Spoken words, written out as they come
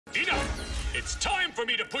Enough! It's time for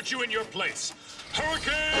me to put you in your place.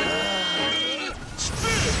 Hurricane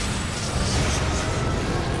Spin!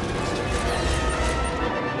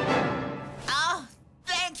 Oh,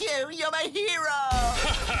 thank you. You're my hero.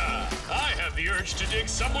 I have the urge to dig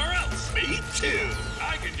somewhere else. Me too.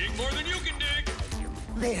 I can dig more than you can dig.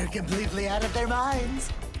 They're completely out of their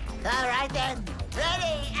minds. All right, then.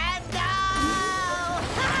 Ready, and go!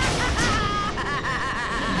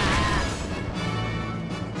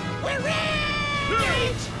 We're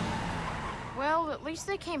in! Well, at least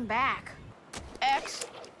they came back. X,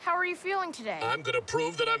 how are you feeling today? I'm gonna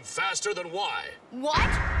prove that I'm faster than Y. What?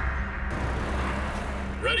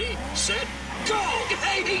 Ready, set, go!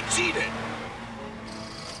 Hey, he cheated!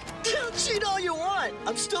 Cheat all you want.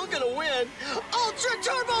 I'm still gonna win. Ultra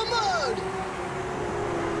Turbo Mode!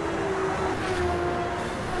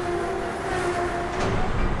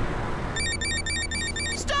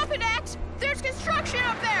 Stop it, X! There's construction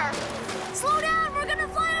up there! Slow down, we're gonna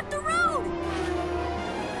fly up the road!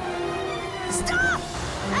 Stop!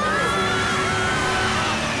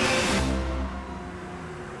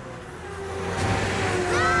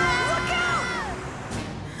 Look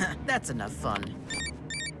out! That's enough fun.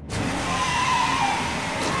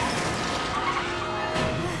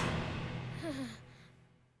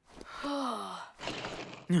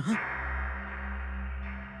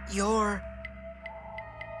 You're...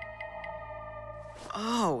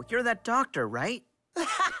 Oh, you're that doctor, right?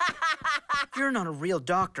 You're not a real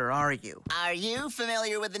doctor, are you? Are you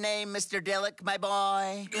familiar with the name Mr. Dillick, my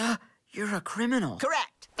boy? You're a criminal.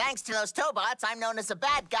 Correct. Thanks to those Tobots, I'm known as a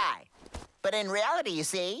bad guy. But in reality, you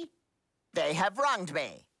see, they have wronged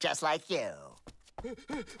me, just like you.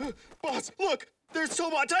 Boss, look! There's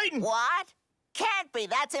Tobot Titan! What? Can't be.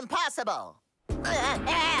 That's impossible.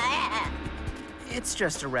 It's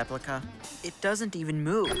just a replica. It doesn't even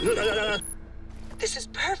move. This is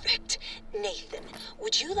perfect. Nathan,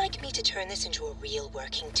 would you like me to turn this into a real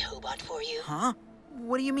working Tobot for you? Huh?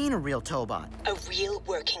 What do you mean, a real Tobot? A real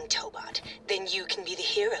working Tobot. Then you can be the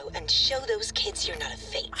hero and show those kids you're not a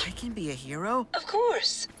fake. I can be a hero? Of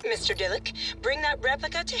course. Mr. Dillick, bring that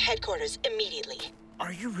replica to headquarters immediately.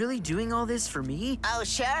 Are you really doing all this for me? Oh,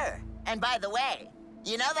 sure. And by the way,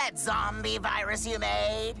 you know that zombie virus you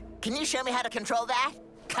made? Can you show me how to control that?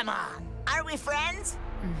 Come on. Aren't we friends?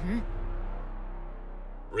 Mm-hmm.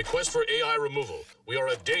 Request for AI removal. We are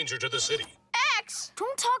a danger to the city. X!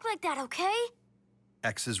 Don't talk like that, okay?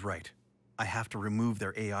 X is right. I have to remove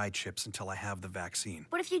their AI chips until I have the vaccine.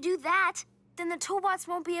 But if you do that, then the Tobots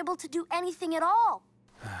won't be able to do anything at all.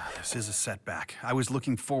 This is a setback. I was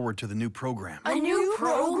looking forward to the new program. A new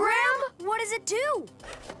program? What does it do?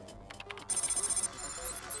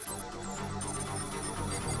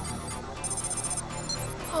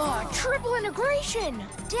 Oh, triple integration!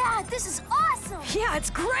 Dad, this is awesome! Yeah, it's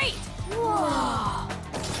great! Whoa!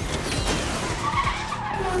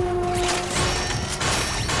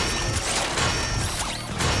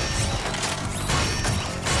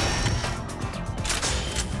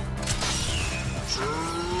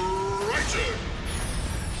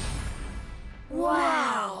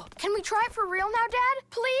 Wow! Can we try it for real now, Dad?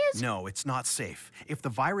 Please? No, it's not safe. If the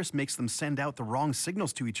virus makes them send out the wrong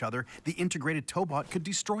signals to each other, the integrated Tobot could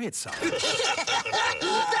destroy itself.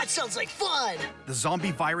 That sounds like fun! The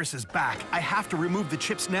zombie virus is back. I have to remove the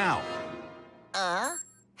chips now.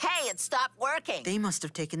 Hey, it stopped working. They must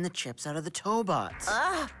have taken the chips out of the Tobots.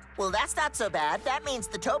 Well, that's not so bad. That means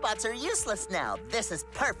the Tobots are useless now. This is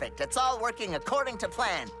perfect. It's all working according to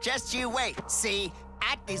plan. Just you wait. See,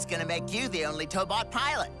 Acme's gonna make you the only Tobot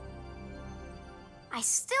pilot. I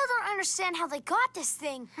still don't understand how they got this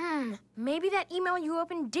thing. Maybe that email you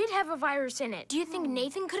opened did have a virus in it. Do you think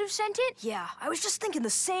Nathan could have sent it? Yeah, I was just thinking the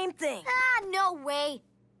same thing. No way.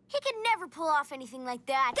 He could never pull off anything like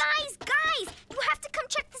that. Guys! You have to come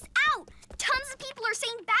check this out! Tons of people are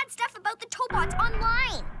saying bad stuff about the Tobots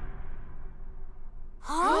online.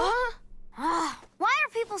 Huh? Why are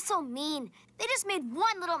people so mean? They just made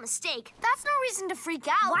one little mistake. That's no reason to freak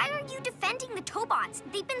out. Why aren't you defending the Tobots?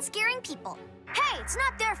 They've been scaring people. Hey, it's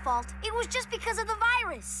not their fault. It was just because of the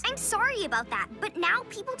virus. I'm sorry about that, but now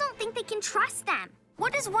people don't think they can trust them.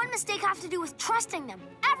 What does one mistake have to do with trusting them?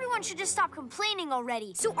 Everyone should just stop complaining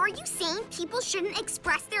already. So are you saying people shouldn't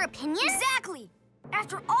express their opinions? Exactly!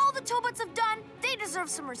 After all the Tobots have done, they deserve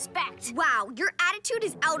some respect. Wow, your attitude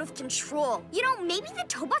is out of control. You know, maybe the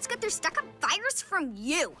Tobots got their stuck-up virus from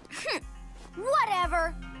you.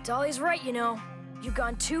 Whatever. Dolly's right, you know. You've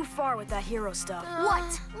gone too far with that hero stuff.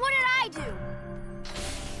 What? What did I do?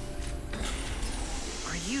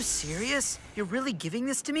 Are you serious? You're really giving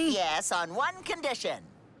this to me? Yes, on one condition.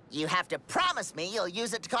 You have to promise me you'll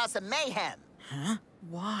use it to cause some mayhem. Huh?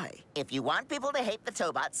 Why? If you want people to hate the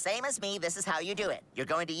Tobots, same as me, this is how you do it. You're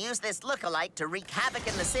going to use this look-alike to wreak havoc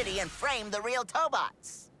in the city and frame the real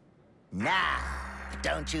Tobots. Now,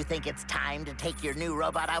 don't you think it's time to take your new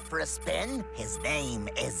robot out for a spin? His name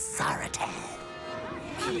is Zaratan.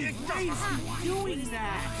 Why is he doing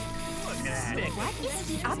that? What is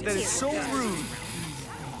he up to? That is so rude.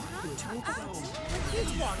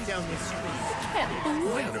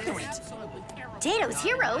 Dato's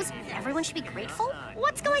heroes? Everyone should be grateful?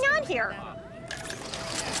 What's going on here?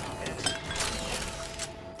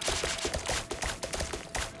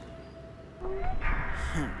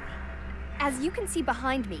 As you can see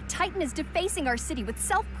behind me, Titan is defacing our city with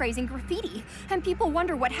self-praising graffiti, and people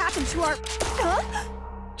wonder what happened to our... Huh?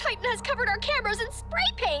 Titan has covered our cameras in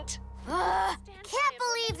spray paint! Can't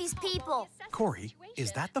believe these people. Kory,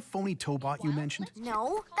 is that the phony Tobot you mentioned?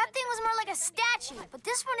 No, that thing was more like a statue, but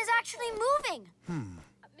this one is actually moving.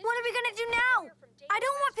 What are we gonna do now? I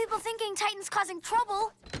don't want people thinking Titan's causing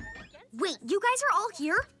trouble. Wait, you guys are all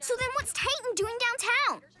here? So then what's Titan doing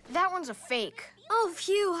downtown? That one's a fake. Oh,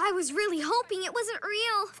 phew, I was really hoping it wasn't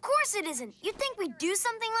real. Of course it isn't. You'd think we'd do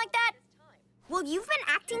something like that? Well, you've been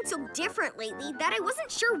acting so different lately that I wasn't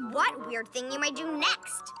sure what weird thing you might do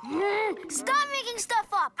next. Stop making stuff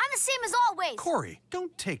up. I'm the same as always. Kory,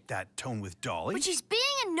 don't take that tone with Dolly. But she's being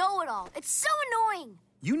a know-it-all. It's so annoying.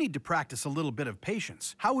 You need to practice a little bit of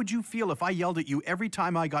patience. How would you feel if I yelled at you every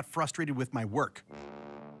time I got frustrated with my work?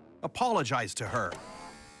 Apologize to her.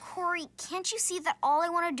 Kory, can't you see that all I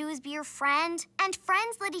want to do is be your friend? And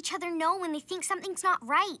friends let each other know when they think something's not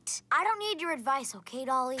right. I don't need your advice, okay,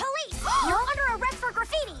 Dolly? Police! You're under arrest for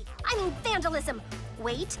graffiti! I mean, vandalism.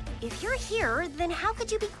 Wait, if you're here, then how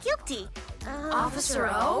could you be guilty? Officer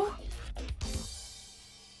O?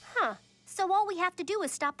 Huh. So all we have to do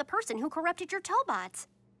is stop the person who corrupted your Tobots.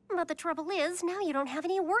 But the trouble is, now you don't have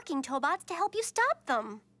any working Tobots to help you stop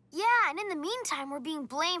them. Yeah, and in the meantime, we're being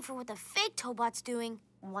blamed for what the fake Tobot's doing.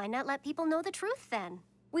 Why not let people know the truth, then?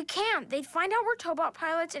 We can't. They'd find out we're Tobot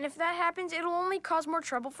pilots, and if that happens, it'll only cause more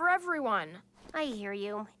trouble for everyone. I hear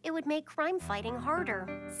you. It would make crime fighting harder.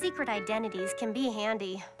 Secret identities can be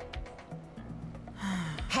handy.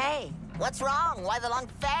 Hey, what's wrong? Why the long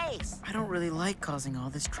face? I don't really like causing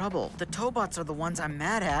all this trouble. The Tobots are the ones I'm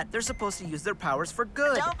mad at. They're supposed to use their powers for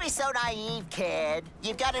good. Don't be so naive, kid.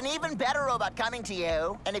 You've got an even better robot coming to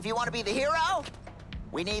you. And if you want to be the hero,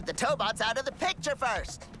 we need the Tobots out of the picture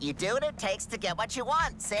first. You do what it takes to get what you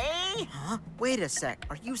want, see? Huh? Wait a sec.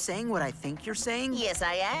 Are you saying what I think you're saying? Yes,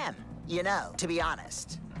 I am. You know, to be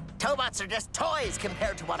honest, Tobots are just toys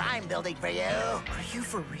compared to what I'm building for you. Are you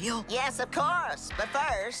for real? Yes, of course. But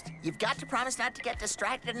first, you've got to promise not to get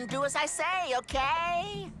distracted and do as I say,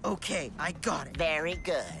 okay? Okay, I got it. Very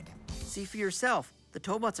good. See for yourself. The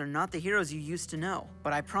Tobots are not the heroes you used to know.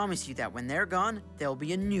 But I promise you that when they're gone, there'll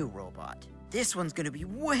be a new robot. This one's gonna be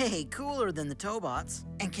way cooler than the Tobots.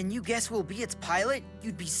 And can you guess who will be its pilot?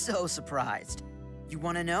 You'd be so surprised. You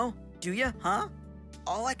wanna know? Do ya, huh?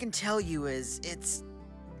 All I can tell you is it's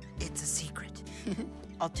a secret.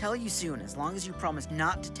 I'll tell you soon, as long as you promise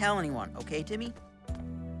not to tell anyone, okay, Timmy?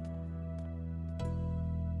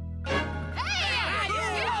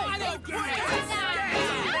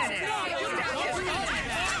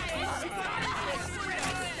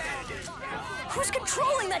 Who's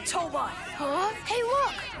controlling that Tobot? Huh? Hey,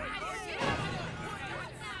 look!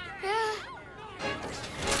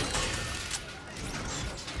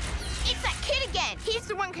 It's that kid again! He's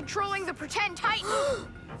the one controlling the pretend Titan!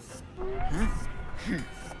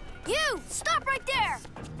 You! Stop right there!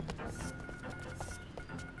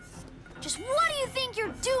 Just what do you think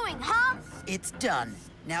you're doing, huh? It's done.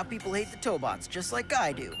 Now people hate the Tobots, just like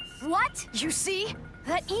I do. What? You see?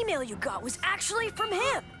 That email you got was actually from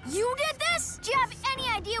him. You did this? Do you have any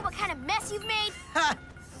idea what kind of mess you've made? Ha!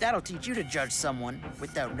 That'll teach you to judge someone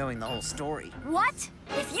without knowing the whole story. What?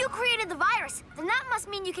 If you created the virus, then that must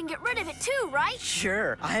mean you can get rid of it too, right?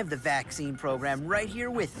 Sure, I have the vaccine program right here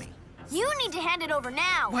with me. You need to hand it over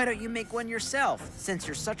now. Why don't you make one yourself, since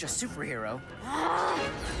you're such a superhero?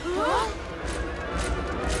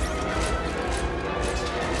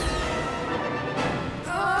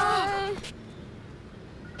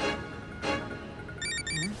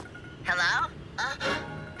 Hello?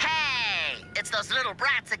 Hey! It's those little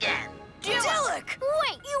brats again. Dilek!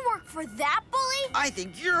 Wait, you work for that bully? I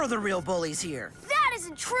think you're the real bullies here. That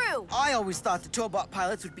isn't true. I always thought the Tobot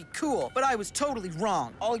pilots would be cool, but I was totally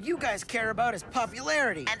wrong. All you guys care about is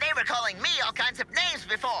popularity. And they were calling me all kinds of names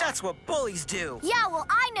before. That's what bullies do. Yeah, well,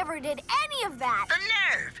 I never did any of that. The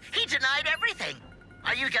nerve! He denied everything.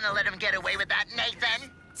 Are you gonna let him get away with that,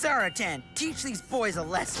 Nathan? Zaratan, teach these boys a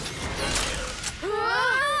lesson.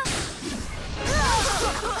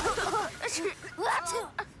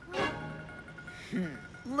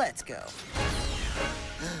 Let's go.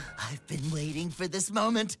 I've been waiting for this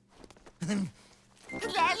moment. I'll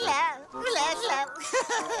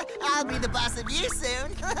be the boss of you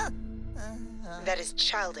soon. That is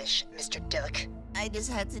childish, Mr. Dillick. I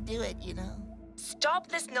just had to do it, you know. Stop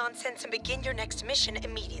this nonsense and begin your next mission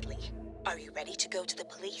immediately. Are you ready to go to the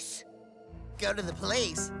police? Go to the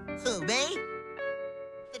police? Who, me?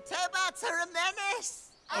 The Tobots are a menace!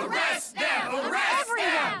 Arrest them! Arrest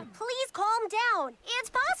them! Please calm down. It's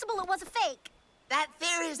possible it was a fake. That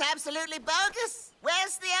theory is absolutely bogus.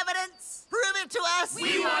 Where's the evidence? Prove it to us!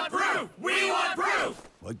 We want proof! We want proof!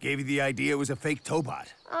 What gave you the idea it was a fake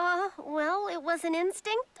Tobot? Well, it was an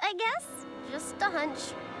instinct, I guess. Just a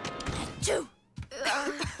hunch.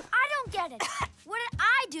 I don't get it. What did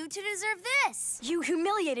I do to deserve this? You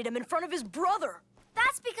humiliated him in front of his brother.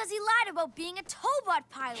 That's because he lied about being a Tobot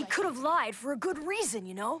pilot. He could have lied for a good reason,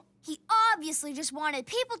 you know? He obviously just wanted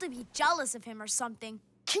people to be jealous of him or something.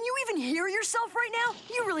 Can you even hear yourself right now?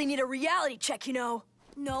 You really need a reality check, you know.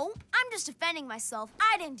 No, I'm just defending myself.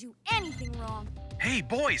 I didn't do anything wrong. Hey,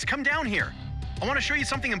 boys, come down here. I want to show you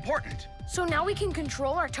something important. So now we can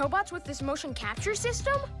control our Tobots with this motion capture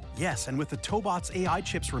system? Yes, and with the Tobot's AI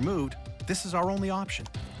chips removed, this is our only option.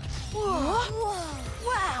 Whoa.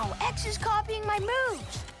 Wow, X is copying my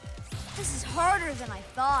moves. This is harder than I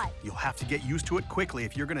thought. You'll have to get used to it quickly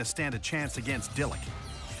if you're going to stand a chance against Dillick.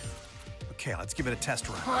 Okay, let's give it a test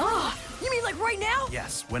run. Huh? You mean like right now?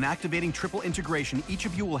 Yes, when activating triple integration, each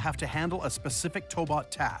of you will have to handle a specific Tobot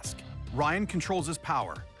task. Ryan controls his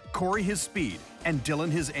power, Kory his speed, and Dylan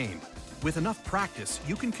his aim. With enough practice,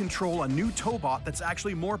 you can control a new Tobot that's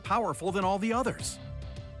actually more powerful than all the others.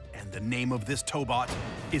 And the name of this Tobot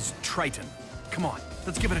is Triton. Come on,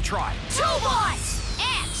 let's give it a try. Tobots!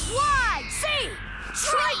 X, Y, Z!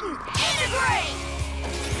 Triton, integrate!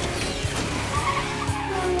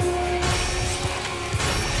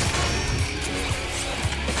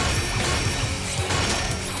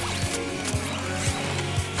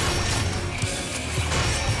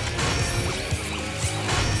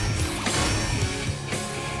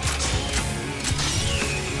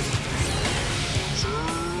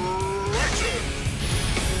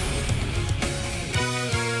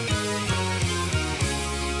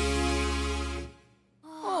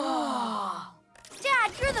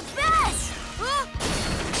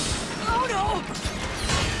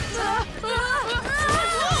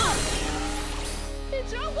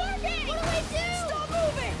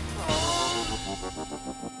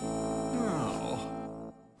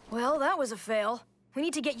 Well, that was a fail. We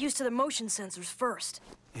need to get used to the motion sensors first.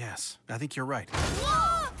 Yes, I think you're right.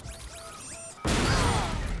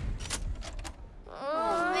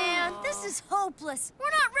 Oh, man, this is hopeless.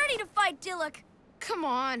 We're not ready to fight Dillick. Come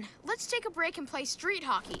on, let's take a break and play street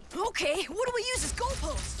hockey. Okay, what do we use as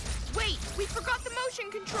goalposts? Wait, we forgot the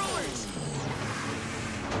motion controllers.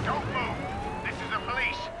 Don't move. This is the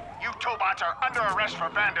police. You Tobots are under arrest for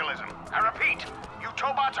vandalism. I repeat, you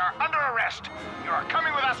Tobots are under arrest. You are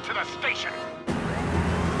coming with us to the station.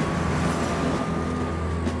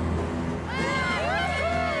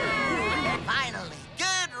 Finally,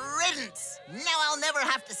 good riddance. Now I'll never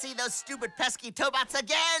have to see those stupid pesky Tobots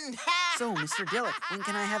again. So, Mr. Dillick, when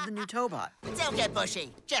can I have the new Tobot? Don't get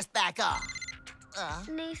bushy. Just back off.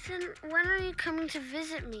 Nathan, when are you coming to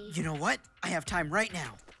visit me? You know what? I have time right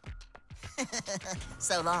now.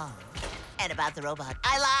 So long. And about the robot,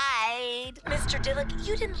 I lied. Mr. Dillick,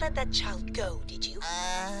 you didn't let that child go, did you?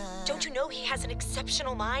 Don't you know he has an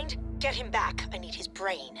exceptional mind? Get him back. I need his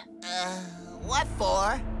brain. What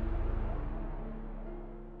for?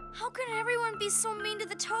 How can everyone be so mean to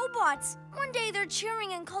the Tobots? One day they're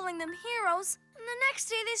cheering and calling them heroes, and the next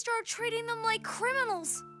day they start treating them like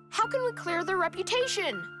criminals. How can we clear their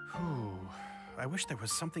reputation? I wish there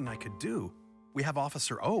was something I could do. We have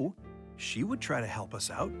Officer O. She would try to help us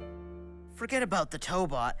out. Forget about the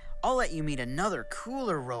Tobot. I'll let you meet another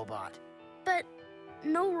cooler robot. But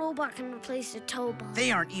no robot can replace a Tobot.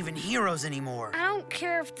 They aren't even heroes anymore. I don't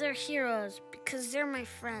care if they're heroes, because they're my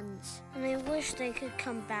friends. And I wish they could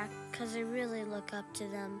come back, because I really look up to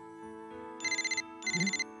them.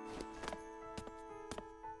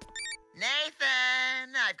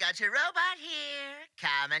 Nathan, I've got your robot here.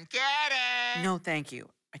 Come and get it. No, thank you.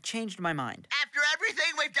 I changed my mind. After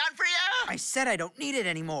everything we've done for you? I said I don't need it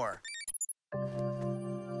anymore.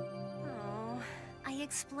 Oh, I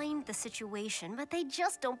explained the situation, but they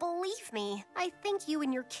just don't believe me. I think you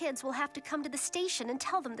and your kids will have to come to the station and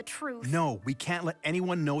tell them the truth. No, we can't let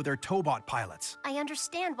anyone know they're Tobot pilots. I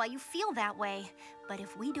understand why you feel that way, but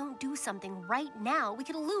if we don't do something right now, we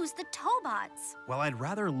could lose the Tobots. Well, I'd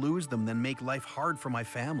rather lose them than make life hard for my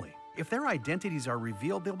family. If their identities are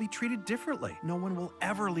revealed, they'll be treated differently. No one will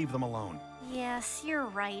ever leave them alone. Yes, you're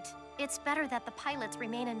right. It's better that the pilots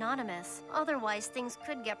remain anonymous. Otherwise, things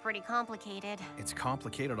could get pretty complicated. It's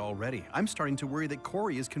complicated already. I'm starting to worry that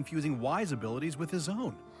Kory is confusing Y's abilities with his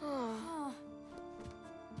own.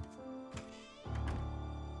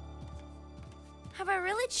 Have I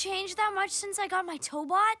really changed that much since I got my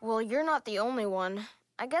Tobot? Well, you're not the only one.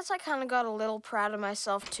 I guess I kind of got a little proud of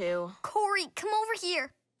myself, too. Kory, come over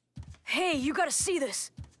here. Hey, you gotta see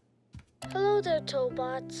this. Hello there,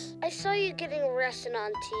 Tobots. I saw you getting arrested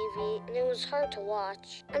on TV, and it was hard to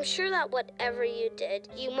watch. I'm sure that whatever you did,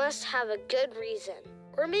 you must have a good reason.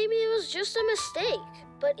 Or maybe it was just a mistake.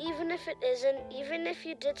 But even if it isn't, even if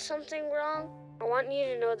you did something wrong, I want you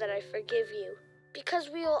to know that I forgive you.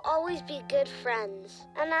 Because we will always be good friends.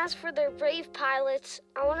 And as for their brave pilots,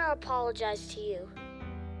 I want to apologize to you.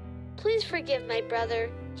 Please forgive my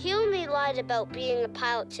brother. He only lied about being a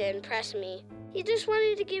pilot to impress me. He just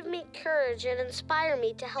wanted to give me courage and inspire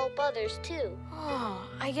me to help others, too. Oh,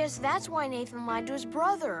 I guess that's why Nathan lied to his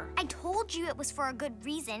brother. I told you it was for a good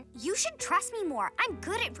reason. You should trust me more. I'm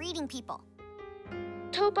good at reading people.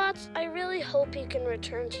 Tobots, I really hope you can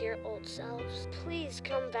return to your old selves. Please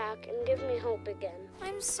come back and give me hope again.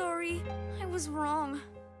 I'm sorry. I was wrong.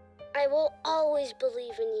 I will always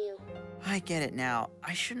believe in you. I get it now.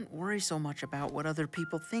 I shouldn't worry so much about what other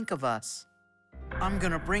people think of us. I'm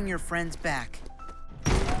gonna bring your friends back.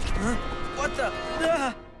 Huh? What the?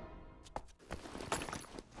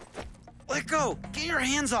 Let go! Get your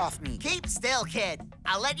hands off me! Keep still, kid.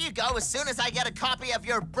 I'll let you go as soon as I get a copy of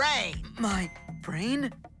your brain. My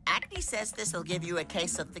brain? Acne says this'll give you a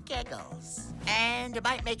case of the giggles. And it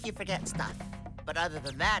might make you forget stuff. But other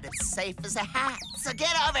than that, it's safe as a hat. So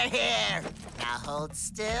get over here! Now hold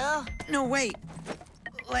still. No, wait.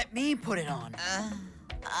 Let me put it on.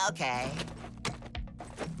 Okay.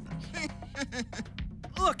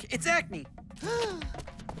 Look, it's Acne.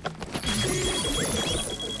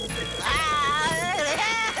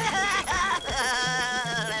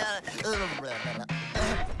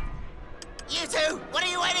 You two, what are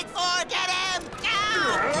you waiting for? Get him! Go!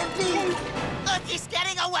 Look, he's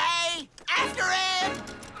getting away! After him!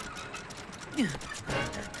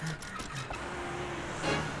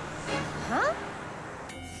 Huh?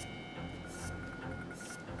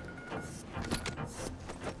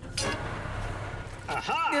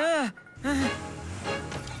 Aha!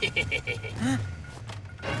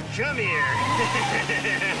 Come here.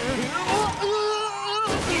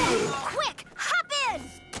 Quick, hop in!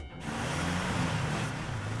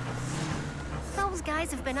 Those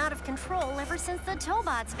guys have been out of control ever since the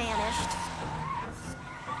Tobots vanished.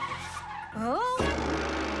 Oh?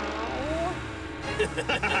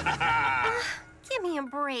 Give me a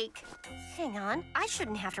break. Hang on, I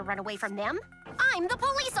shouldn't have to run away from them. I'm the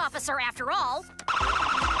police officer, after all.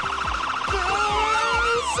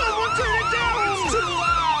 Someone turn it down! It's too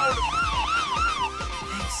loud!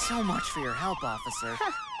 Thanks so much for your help, officer.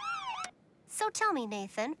 So tell me,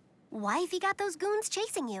 Nathan, why have you got those goons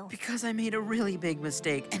chasing you? Because I made a really big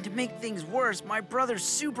mistake, and to make things worse, my brother's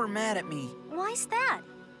super mad at me. Why's that?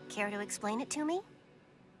 Care to explain it to me?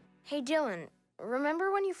 Hey, Dylan,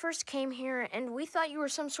 remember when you first came here and we thought you were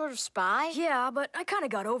some sort of spy? Yeah, but I kind of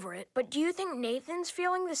got over it. But do you think Nathan's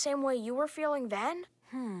feeling the same way you were feeling then?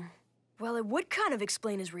 Well, it would kind of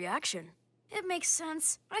explain his reaction. It makes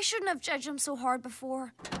sense. I shouldn't have judged him so hard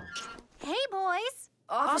before. Hey, boys.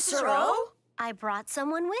 Officer O? I brought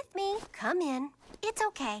someone with me. Come in. It's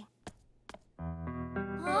okay.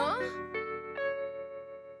 Huh?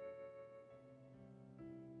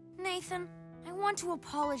 Nathan, I want to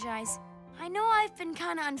apologize. I know I've been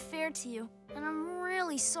kind of unfair to you, and I'm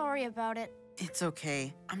really sorry about it. It's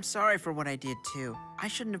okay. I'm sorry for what I did, too. I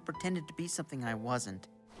shouldn't have pretended to be something I wasn't.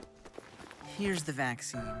 Here's the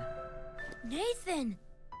vaccine. Nathan!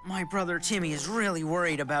 My brother Timmy is really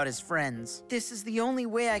worried about his friends. This is the only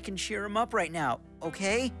way I can cheer him up right now,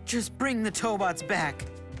 okay? Just bring the Tobots back.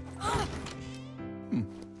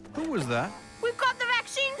 Who was that? We've got the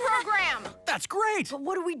vaccine program! That's great! But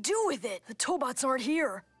what do we do with it? The Tobots aren't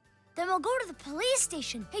here. Then we'll go to the police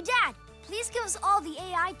station. Hey, Dad, please give us all the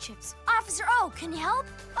AI chips. Officer O, can you help?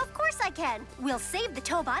 Of course I can. We'll save the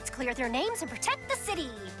Tobots, clear their names, and protect the city.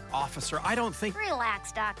 Officer, I don't think...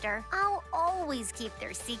 Relax, Doctor. I'll always keep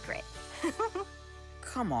their secret.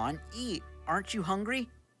 Come on, eat. Aren't you hungry?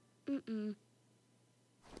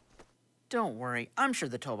 Don't worry. I'm sure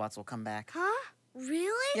the Tobots will come back. Huh?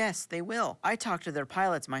 Really? Yes, they will. I talked to their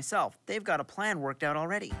pilots myself. They've got a plan worked out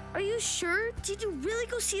already. Are you sure? Did you really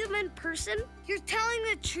go see them in person? You're telling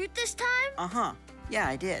the truth this time? Uh-huh. Yeah,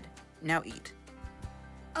 I did. Now eat.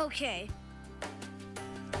 Okay.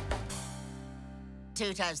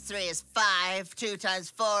 2 times 3 is 5. 2 times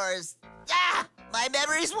 4 is... Ah! My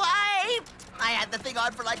memory's wiped! I had the thing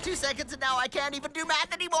on for like 2 seconds and now I can't even do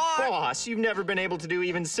math anymore! Boss, you've never been able to do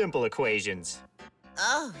even simple equations.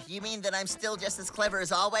 Oh, you mean that I'm still just as clever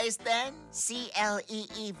as always, then?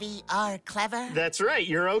 C-L-E-E-V-R, clever? That's right,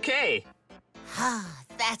 you're okay.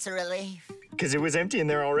 That's a relief. Because it was empty in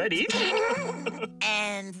there already.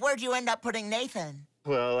 And where'd you end up putting Nathan?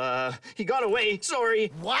 Well, he got away,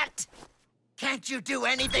 sorry. What? Can't you do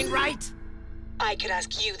anything right? I could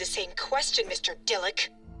ask you the same question, Mr. Dillick.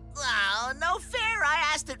 Oh, no fair. I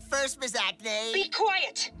asked it first, Miss Acne. Be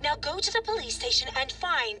quiet. Now go to the police station and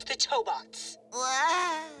find the Tobots.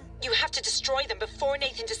 What? You have to destroy them before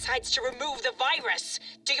Nathan decides to remove the virus.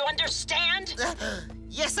 Do you understand?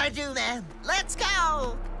 Yes, I do, ma'am. Let's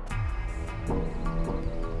go!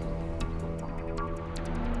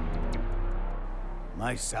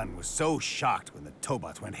 My son was so shocked when the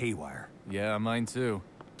Tobots went haywire. Yeah, mine too.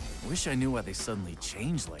 Wish I knew why they suddenly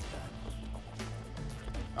changed like that.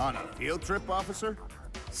 On a field trip, officer?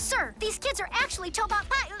 Sir, these kids are actually Tobot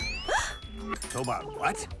Tobot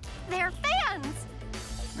what? They're fans!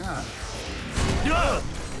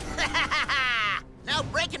 Now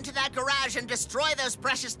break into that garage and destroy those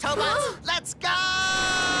precious Tobots. Let's go!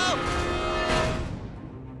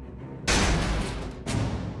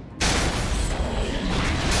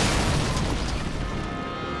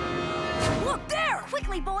 Look there!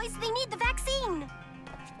 Quickly, boys, they need the vaccine!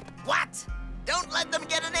 What? Don't let them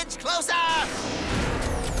get an inch closer!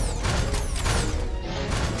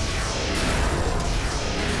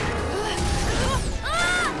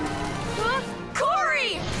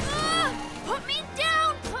 Kory! Put me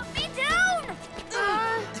down! Put me down!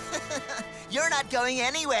 You're not going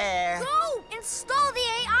anywhere. Go! Install the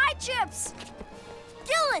AI chips!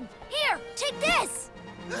 Dylan, here, take this!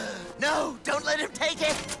 No, don't let him take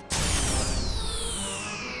it!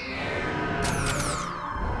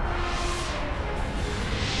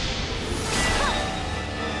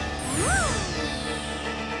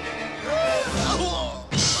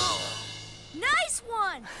 Nice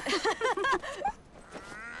one!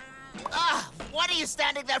 What are you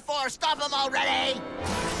standing there for? Stop him already!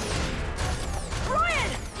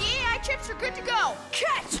 Ryan! The AI chips are good to go.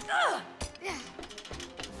 Catch!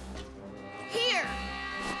 Here.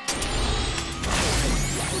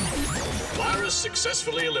 Virus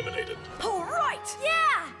successfully eliminated. All right!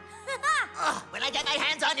 Yeah! When I get my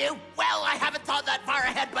hands on you, well, I haven't thought that far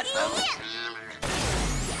ahead, but...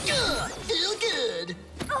 Feel good!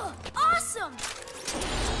 Awesome!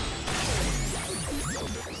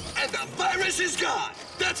 And the virus is gone!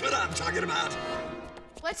 That's what I'm talking about!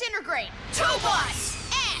 Let's integrate. Tobots!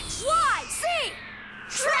 X, Y, Z!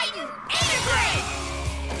 Triton, integrate!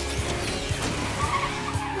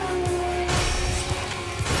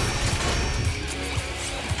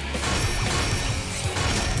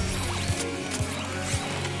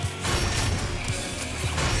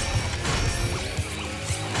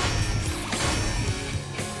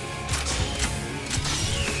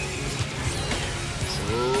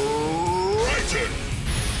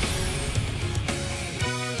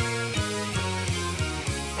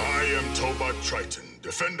 Tobot Triton,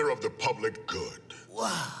 defender of the public good.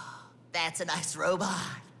 Whoa, that's a nice robot.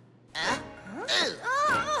 Huh?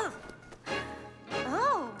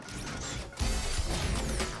 Oh.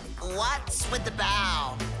 What's with the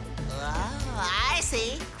bow? Oh, I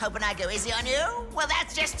see. Hoping I go easy on you? Well,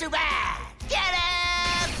 that's just too bad. Get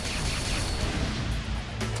him!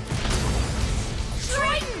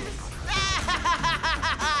 Triton!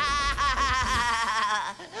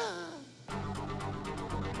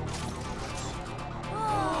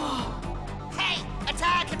 Hey!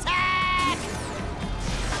 Attack! Attack!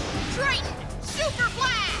 Triton! Super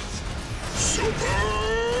blast! Super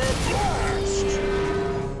blast!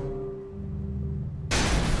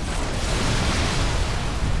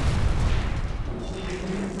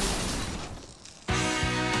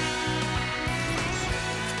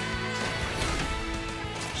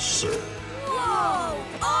 Sir. Whoa!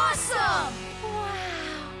 Awesome!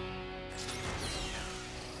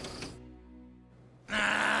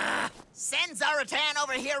 Send Zaratan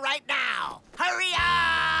over here right now! Hurry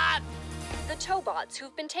up! The Tobots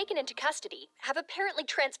who've been taken into custody have apparently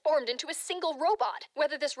transformed into a single robot.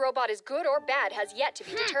 Whether this robot is good or bad has yet to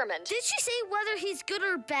be determined. Did she say whether he's good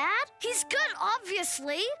or bad? He's good,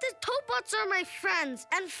 obviously. The Tobots are my friends,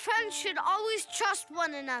 and friends should always trust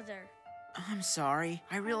one another. I'm sorry.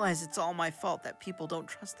 I realize it's all my fault that people don't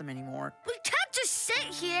trust them anymore. We can't just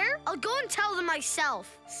sit here. I'll go and tell them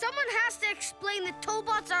myself. Someone has to explain that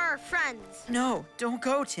Tobots are our friends. No, don't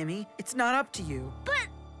go, Timmy. It's not up to you. But...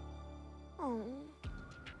 Oh.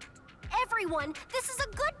 Everyone, this is a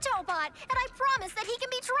good Tobot, and I promise that he can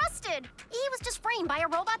be trusted. He was just framed by a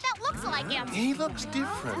robot that looks like him. He looks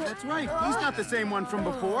different. That's right. He's not the same one from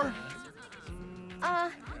before.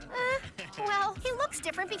 Well, he looks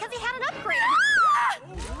different because he had an upgrade.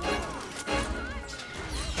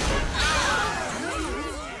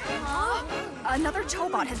 Another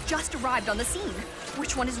Tobot has just arrived on the scene.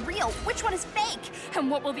 Which one is real? Which one is fake? And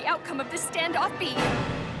what will the outcome of this standoff be?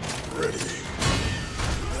 Ready.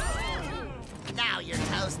 Now you're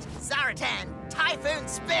toast. Zartan, Typhoon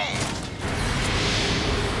Spin!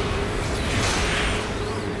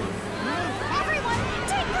 Everyone,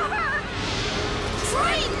 take cover!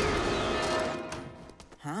 Train!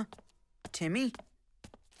 Huh? Timmy?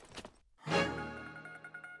 Huh?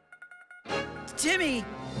 Timmy!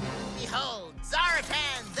 Behold,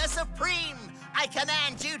 Zartan, the Supreme! I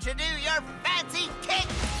command you to do your fancy kick!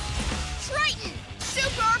 Triton!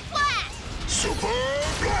 Super Blast! Super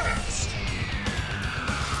Blast!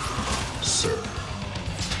 Sir.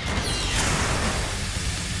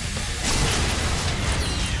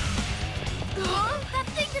 That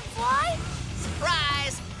thing can fly?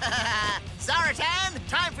 Surprise! Zartan,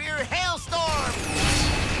 time for your hailstorm!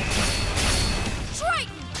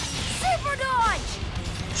 Triton! Super Dodge!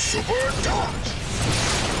 Super Dodge!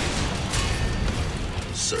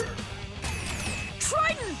 Sir.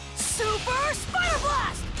 Triton! Super Spider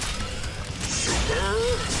Blast! Super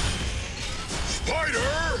Spider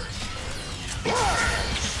Blast!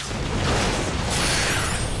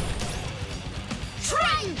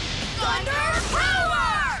 Triton! Thunder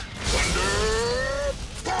Power! Thunder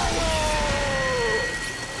Power!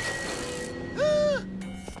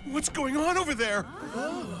 What's going on over there?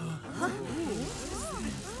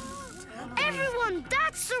 Everyone,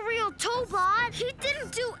 that's the real Tobot. He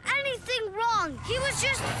didn't do anything wrong. He was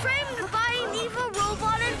just framed by an evil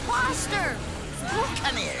robot imposter.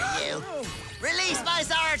 Come here, you. Release my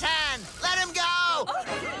Zartan! Let him go!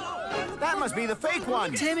 That must be the fake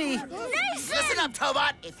one. Timmy! Listen up,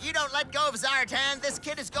 Tobot. If you don't let go of Zartan, this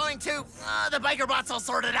kid is going to... the biker bots will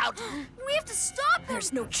sort it out. We have to stop him.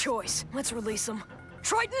 There's no choice. Let's release him.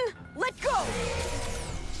 Triton, let go!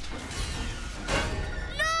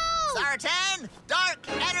 No! Zartan, Dark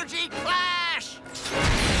Energy Clash!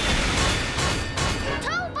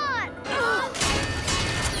 Tobot!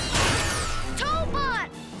 Tobot!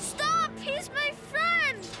 Stop! He's my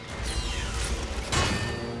friend!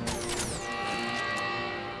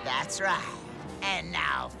 That's right. And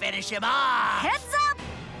now finish him off! Heads up!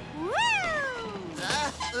 Woo!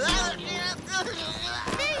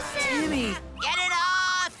 Timmy! Get it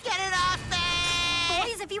off! Get it off me!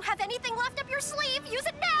 Boys, if you have anything left up your sleeve, use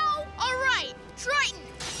it now! All right, Triton!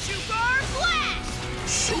 Super Blast!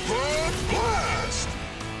 Super Blast!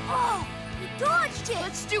 Oh, he dodged it!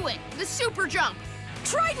 Let's do it! The Super Jump!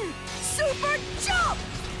 Triton! Super Jump!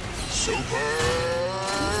 Super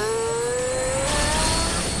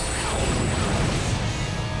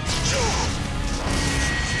Jump!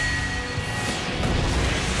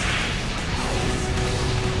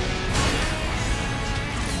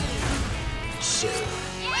 Sir.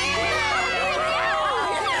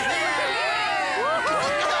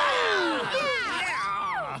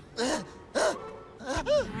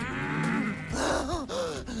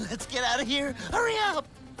 Let's get out of here. Hurry up!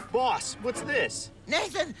 Boss, what's this?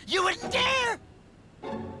 Nathan, you wouldn't dare!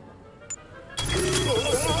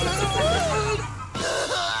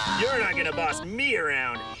 You're not gonna boss me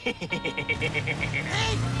around. Hey,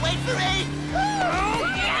 wait for me!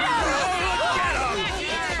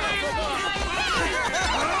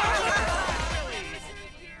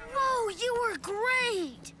 Whoa, you were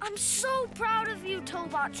great! I'm so proud of you,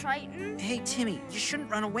 Tobot Triton. Hey, Timmy, you shouldn't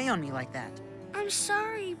run away on me like that. I'm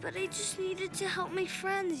sorry, but I just needed to help my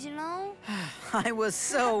friends, you know? I was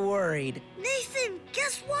so worried. Nathan,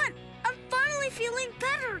 guess what? I'm finally feeling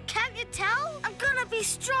better, can't you tell? I'm gonna be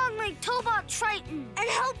strong like Tobot Triton and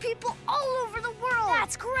help people all over the world.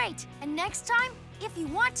 That's great! And next time, if you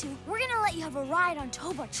want to, we're gonna let you have a ride on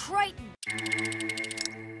Tobot Triton.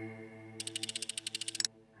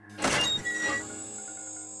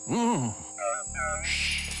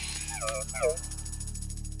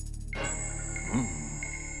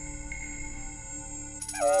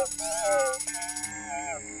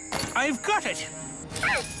 I've got it!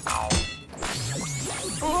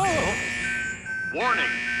 Warning!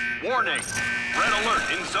 Warning! Red alert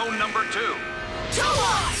in zone number 2.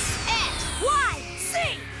 Tobots! X, Y,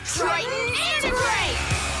 Z! Triton integrate!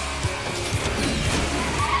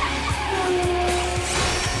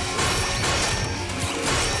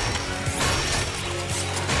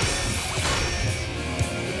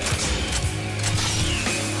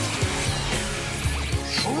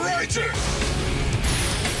 Triton!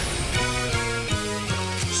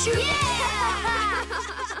 Sir.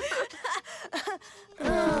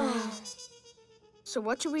 So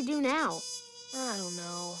what should we do now? I don't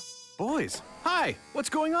know. Boys, hi. What's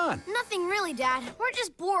going on? Nothing really, Dad. We're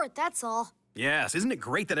just bored, that's all. Yes, isn't it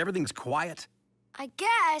great that everything's quiet? I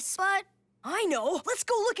guess, but... I know. Let's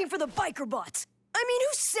go looking for the biker bots. I mean,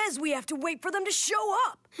 who says we have to wait for them to show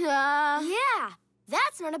up? Yeah,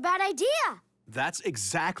 that's not a bad idea. That's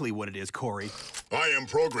exactly what it is, Kory. I am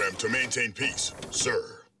programmed to maintain peace,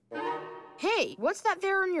 sir. Hey, what's that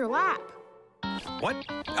there in your lap? What?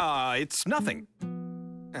 It's nothing.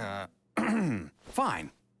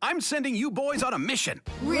 Fine. I'm sending you boys on a mission.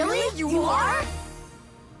 Really? You are?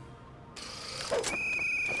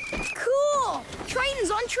 Cool!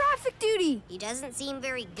 Triton's on traffic duty. He doesn't seem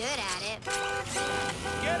very good at it.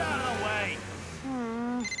 Get out of the way!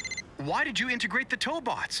 Why did you integrate the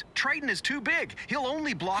Tobots? Triton is too big. He'll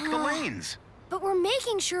only block the lanes. But we're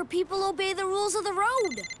making sure people obey the rules of the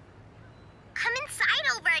road. Come inside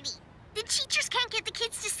already. The teachers can't get the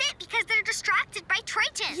kids to sit because they're distracted by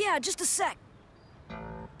Triton. Yeah, just a sec.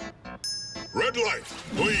 Red light,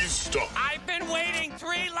 please stop. I've been waiting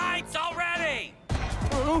 3 lights already!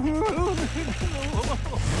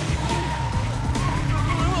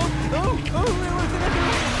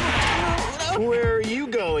 Where are you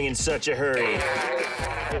going in such a hurry?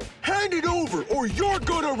 Hand it over, or you're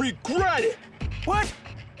gonna regret it! What?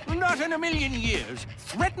 Not in a million years.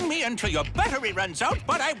 Threaten me until your battery runs out,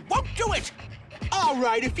 but I won't do it! All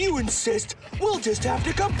right, if you insist, we'll just have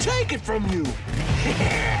to come take it from you.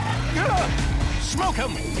 Smoke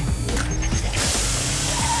him!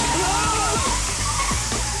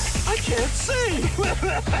 I can't see!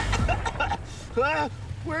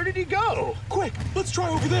 Where did he go? Quick, let's try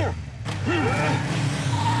over there.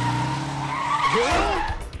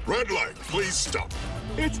 Red light, please stop.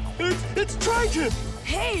 It's Triton!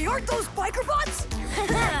 Hey, aren't those biker bots?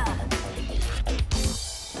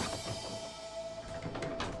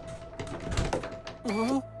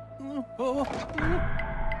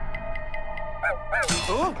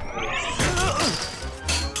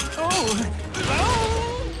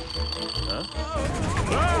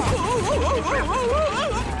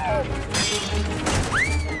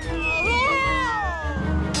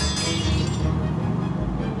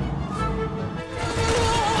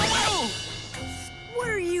 What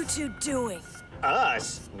are you two doing?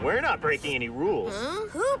 Us? We're not breaking any rules.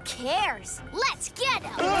 Who cares? Let's get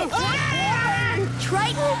him!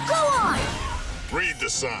 Triton, go on! Read the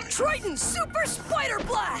sign. Triton Super Spider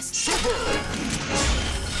Blast! Super!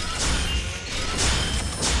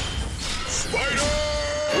 Spider!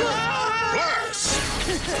 Blast!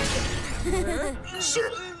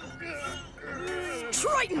 Sir.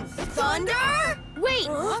 Triton Thunder? Wait!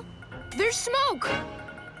 There's smoke!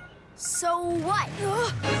 So what?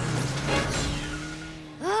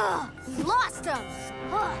 We lost him!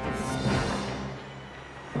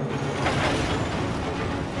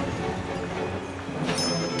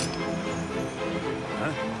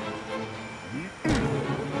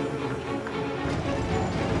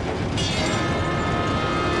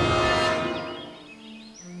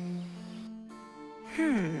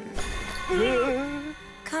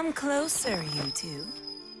 Come closer, you two.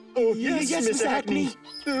 Oh, yes, Miss Acme.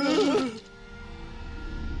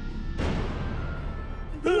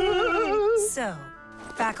 So,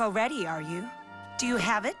 back already, are you? Do you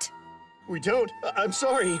have it? We don't. I'm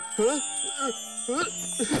sorry.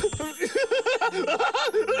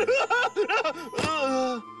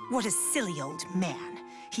 What a silly old man.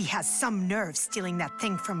 He has some nerve stealing that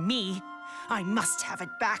thing from me. I must have it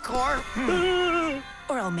back, or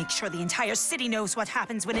I'll make sure the entire city knows what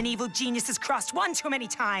happens when an evil genius is crossed one too many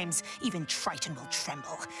times. Even Triton will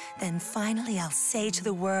tremble. Then finally I'll say to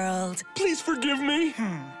the world... Please forgive me.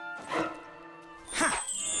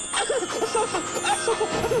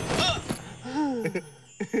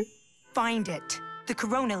 Find it. The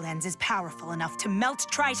Corona lens is powerful enough to melt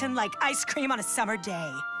Triton like ice cream on a summer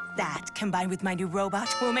day. That, combined with my new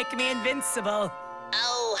robot, will make me invincible.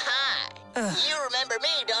 Oh, hi. You remember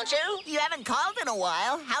me, don't you? You haven't called in a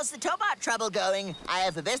while. How's the Tobot trouble going? I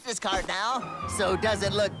have a business card now. So does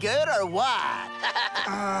it look good or what?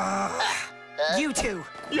 You two,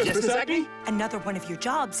 Yes, Miss Acme? Another one of your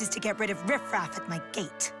jobs is to get rid of riffraff at my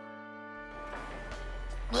gate.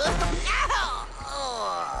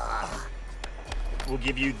 We'll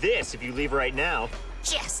give you this if you leave right now.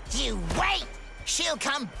 Just you wait! She'll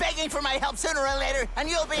come begging for my help sooner or later, and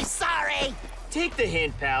you'll be sorry! Take the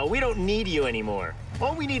hint, pal. We don't need you anymore.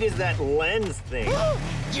 All we need is that lens thing.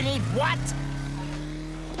 You need what?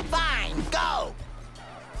 Fine, go!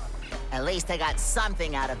 At least I got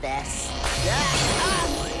something out of this.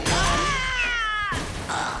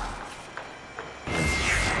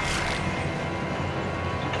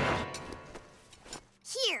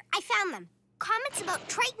 Here, I found them. Comments about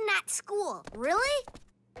Triton at school. Really?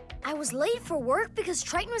 I was late for work because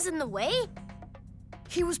Triton was in the way?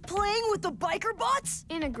 He was playing with the biker bots?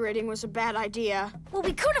 Integrating was a bad idea. Well,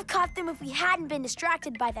 we could have caught them if we hadn't been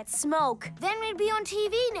distracted by that smoke. Then we'd be on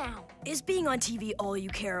TV now. Is being on TV all you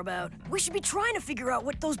care about? We should be trying to figure out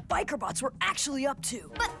what those biker bots were actually up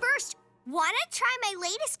to. But first, wanna try my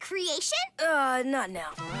latest creation? Not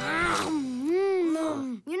now.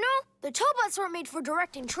 You know, the Tobots weren't made for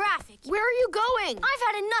directing traffic. Where are you going? I've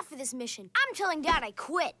had enough of this mission. I'm telling Dad I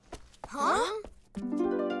quit. Huh?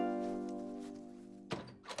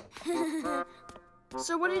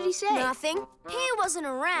 So what did he say? Nothing. He wasn't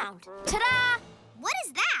around. Ta-da! What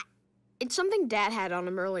is that? It's something Dad had on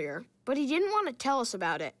him earlier, but he didn't want to tell us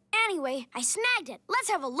about it. Anyway, I snagged it. Let's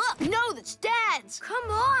have a look. No, that's Dad's. Come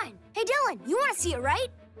on. Hey, Dylan, you want to see it, right?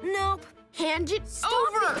 Nope. Hand it Stop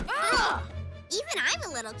over. It. Even I'm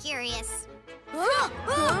a little curious.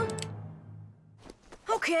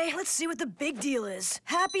 Okay, let's see what the big deal is.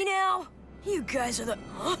 Happy now? You guys are the...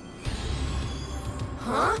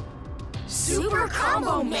 Huh? Super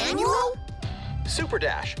Combo Manual? Super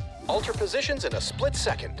Dash. Alter positions in a split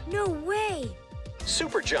second. No way.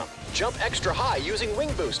 Super Jump. Jump extra high using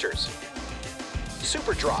wing boosters.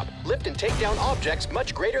 Super Drop. Lift and take down objects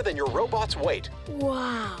much greater than your robot's weight.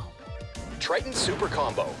 Wow. Triton Super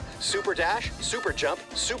Combo. Super Dash, Super Jump,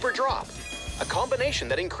 Super Drop. A combination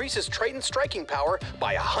that increases Triton's striking power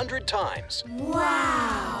by 100 times.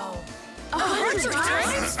 Wow. 100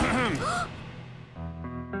 times?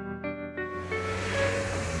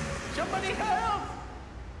 Somebody help!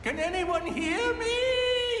 Can anyone hear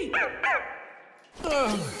me?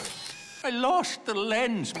 I lost the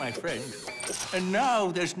lens, my friend. And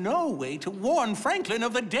now there's no way to warn Franklin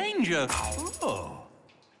of the danger. Oh.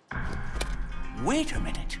 Wait a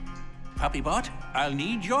minute. Puppybot, I'll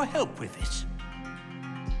need your help with this.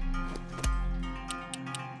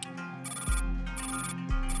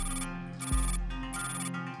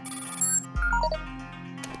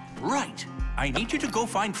 Right. I need you to go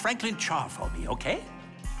find Franklin Char for me, okay?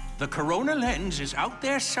 The Corona lens is out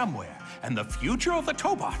there somewhere, and the future of the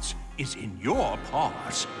Tobots is in your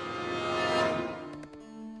paws.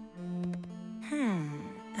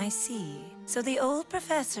 I see. So the old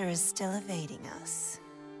professor is still evading us.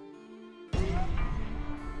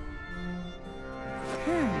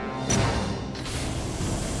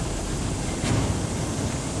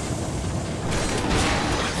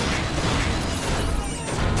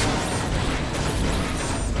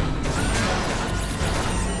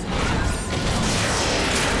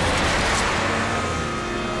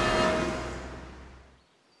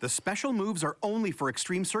 The special moves are only for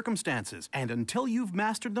extreme circumstances, and until you've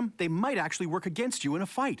mastered them, they might actually work against you in a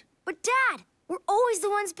fight. But Dad, we're always the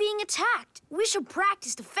ones being attacked. We should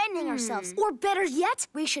practice defending ourselves. Or better yet,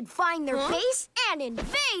 we should find their base and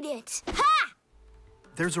invade it. Ha!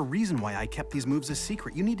 There's a reason why I kept these moves a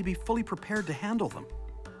secret. You need to be fully prepared to handle them.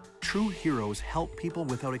 True heroes help people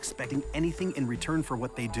without expecting anything in return for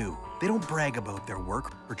what they do. They don't brag about their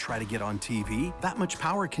work or try to get on TV. That much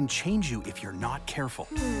power can change you if you're not careful.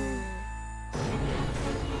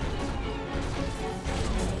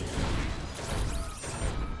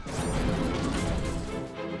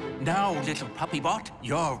 Now, little puppybot,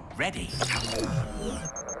 you're ready.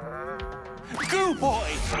 Go, boy!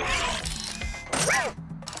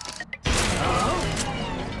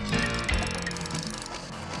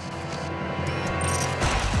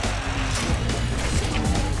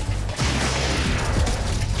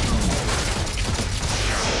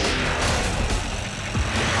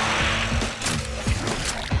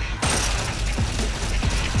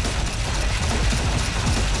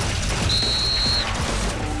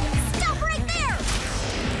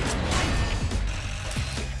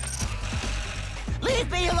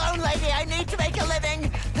 Leave me alone, lady. I need to make a living.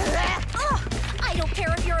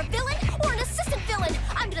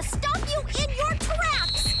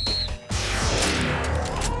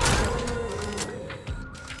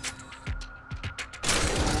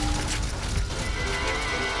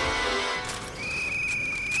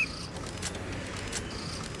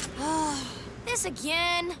 this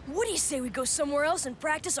again. What do you say we go somewhere else and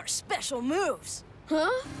practice our special moves? Huh?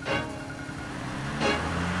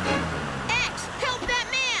 X, help that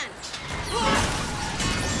man!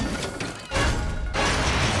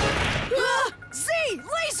 Z,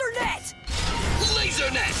 laser net!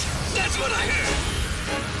 Laser net! That's what I heard!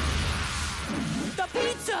 The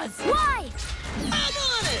pizzas! Why? I'm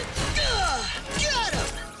on it! Got him!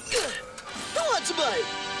 Who wants a bite?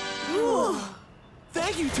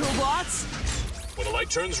 Thank you, Tobots! When the light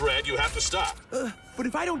turns red, you have to stop. But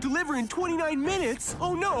if I don't deliver in 29 minutes,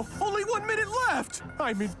 oh no, only 1 minute left!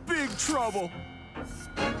 I'm in big trouble.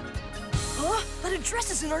 Huh? That address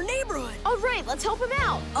is in our neighborhood. All right, let's help him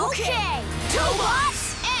out. Okay.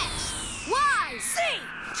 Tobots X, Y Z!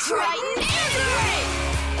 Triton integrate!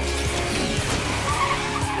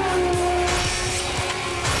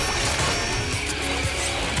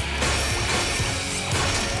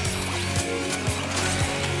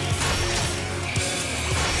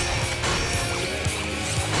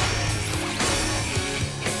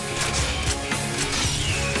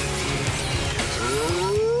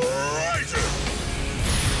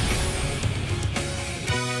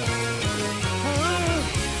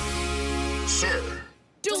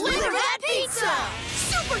 Deliver that pizza!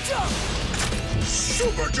 Super jump!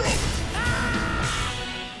 Super jump!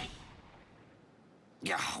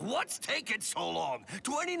 Yeah, what's taking so long?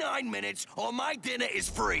 29 minutes or my dinner is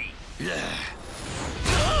free.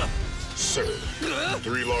 Sir,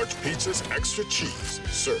 3 large pizzas, extra cheese,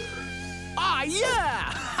 sir. Ah,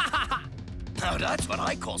 yeah! Now that's what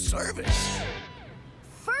I call service.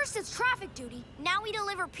 First it's traffic duty, now we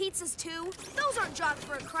deliver pizzas too. Those aren't jobs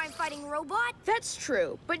for a crime-fighting robot. That's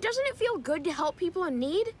true, but doesn't it feel good to help people in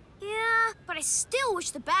need? Yeah, but I still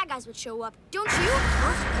wish the bad guys would show up, don't you?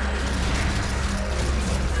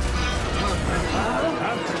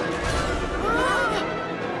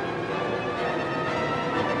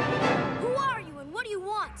 Who are you and what do you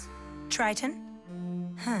want? Triton?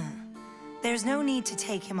 Huh. There's no need to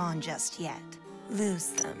take him on just yet. Lose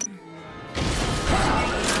them.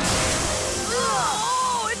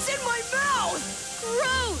 Oh, it's in my mouth!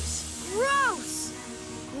 Gross! Gross!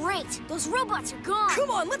 Great, those robots are gone.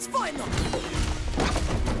 Come on, let's find them.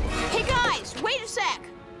 Hey guys, wait a sec.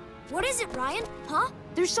 What is it, Ryan? Huh?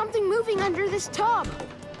 There's something moving under this tub.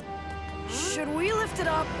 Should we lift it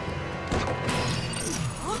up?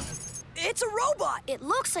 Huh? It's a robot. It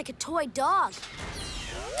looks like a toy dog.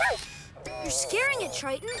 You're scaring it,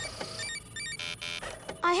 Triton.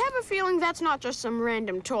 I have a feeling that's not just some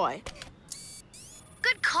random toy.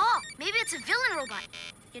 Good call. Maybe it's a villain robot.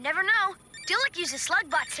 You never know. Dillick uses slug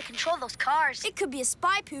bots to control those cars. It could be a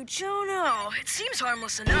spy pooch. Oh no, it seems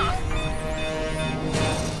harmless enough.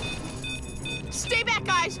 Stay back,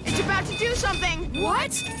 guys. It's about to do something.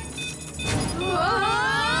 What?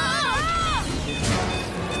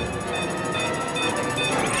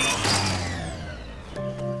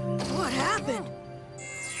 What happened?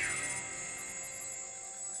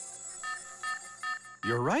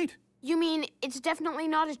 You're right. You mean it's definitely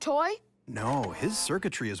not a toy? No, his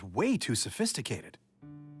circuitry is way too sophisticated.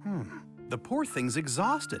 The poor thing's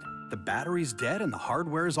exhausted. The battery's dead and the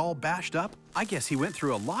hardware's all bashed up. I guess he went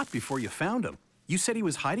through a lot before you found him. You said he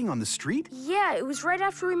was hiding on the street? Yeah, it was right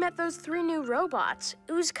after we met those 3 new robots.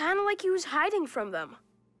 It was kind of like he was hiding from them.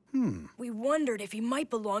 We wondered if he might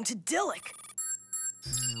belong to Dillick.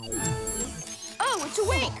 Oh, it's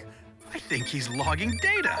awake! I think he's logging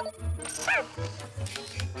data.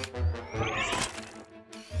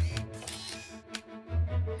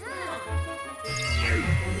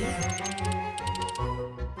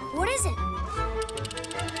 What is it?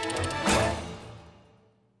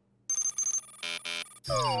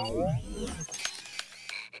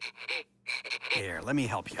 Here, let me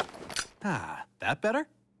help you. Ah, that better?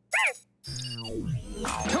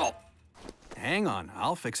 Oh. Hang on,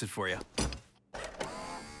 I'll fix it for you.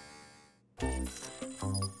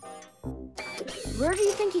 Where do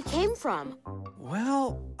you think he came from?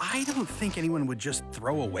 Well, I don't think anyone would just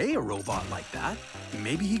throw away a robot like that.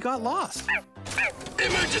 Maybe he got lost.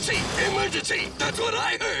 Emergency! Emergency! That's what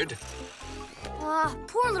I heard!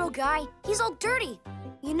 Poor little guy. He's all dirty.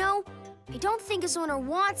 You know, I don't think his owner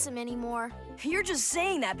wants him anymore. You're just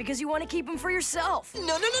saying that because you want to keep him for yourself.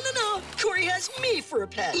 No. Kory has me for a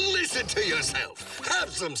pet. Listen to yourself.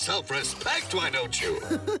 Have some self-respect, why don't you?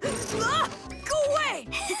 Go away!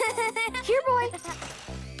 Here, boy.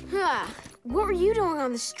 What were you doing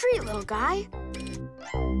on the street, little guy?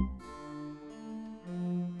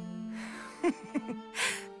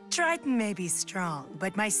 Triton may be strong,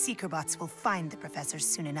 but my seeker bots will find the professor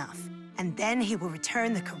soon enough. And then he will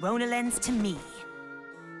return the Corona lens to me.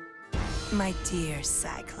 My dear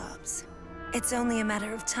Cyclops, It's only a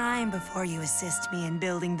matter of time before you assist me in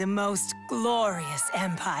building the most glorious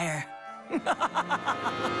empire.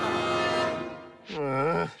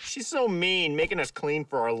 She's so mean, making us clean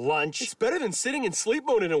for our lunch. It's better than sitting in sleep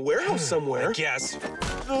mode in a warehouse somewhere. I guess.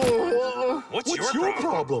 What's your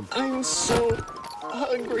problem? I'm so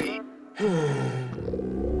hungry.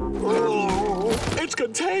 It's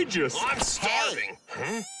contagious. I'm starving.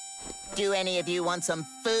 Hey. Do any of you want some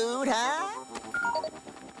food, huh?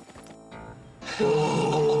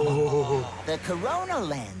 The Corona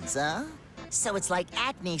lens, huh? So it's like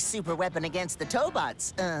Acne's super weapon against the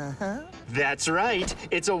Tobots, uh-huh. That's right.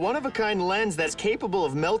 It's a one-of-a-kind lens that's capable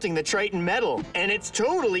of melting the Triton metal, and it's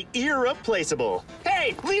totally irreplaceable.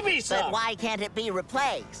 Hey, leave me some! But why can't it be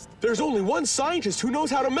replaced? There's only one scientist who knows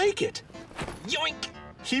how to make it. Yoink!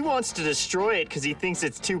 He wants to destroy it because he thinks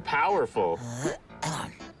it's too powerful.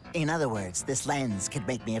 In other words, this lens could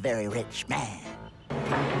make me a very rich man.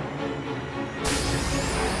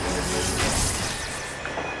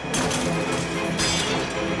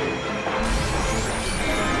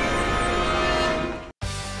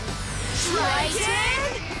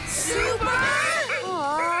 Triton Super!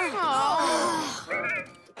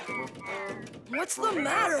 What's the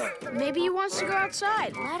matter? Maybe he wants to go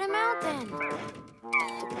outside. Let him out then.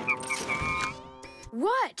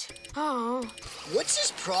 What? Oh. What's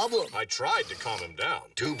his problem? I tried to calm him down.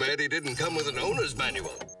 Too bad he didn't come with an owner's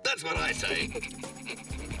manual. That's what I say.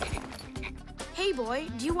 Hey, boy,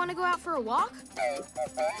 do you want to go out for a walk?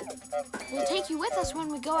 We'll take you with us when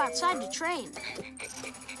we go outside to train.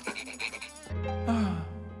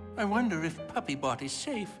 I wonder if Puppybot is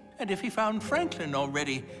safe, and if he found Franklin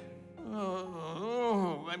already.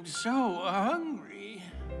 Oh, I'm so hungry.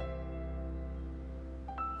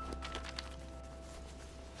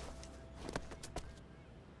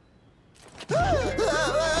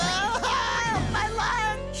 My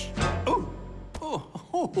lunch!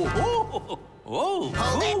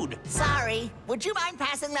 Food! Sorry, would you mind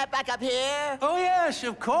passing that back up here? Oh, yes,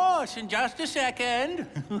 of course, in just a second.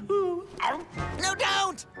 No,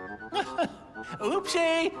 don't!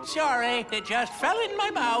 Oopsie, sorry, it just fell in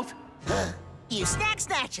my mouth. You snack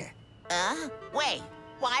snatcher! Wait,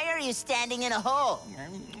 why are you standing in a hole?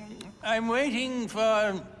 I'm waiting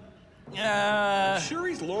for... Sure,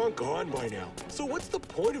 he's long gone by now. So what's the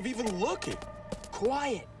point of even looking?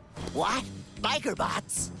 Quiet. What? Biker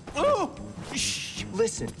bots? Oh! Shh!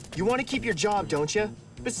 Listen, you want to keep your job, don't you?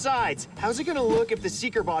 Besides, how's it gonna look if the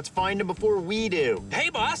Seeker bots find him before we do? Hey,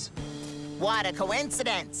 boss! What a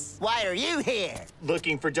coincidence! Why are you here?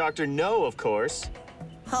 Looking for Dr. No, of course.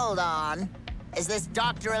 Hold on. Is this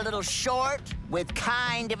doctor a little short, with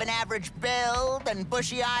kind of an average build and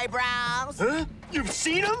bushy eyebrows? Huh? You've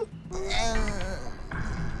seen him?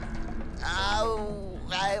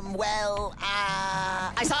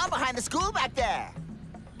 I saw him behind the school back there.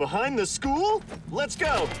 Behind the school? Let's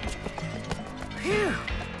go. Phew.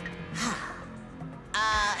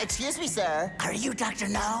 Excuse me, sir. Are you Dr.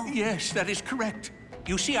 No? Yes, that is correct.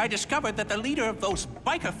 You see, I discovered that the leader of those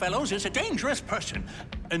biker fellows is a dangerous person.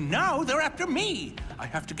 And now they're after me. I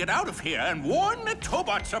have to get out of here and warn the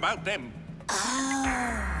Tobots about them.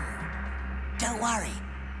 Oh. Don't worry.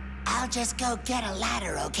 I'll just go get a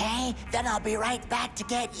ladder, okay? Then I'll be right back to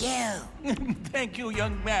get you. Thank you,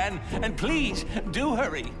 young man. And please, do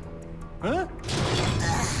hurry. Huh?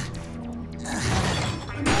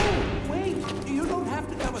 No, wait. You don't have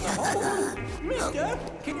to cover the hole. Mister,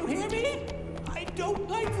 can you hear me? I don't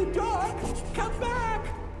like the dark. Come back.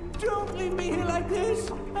 Don't leave me here like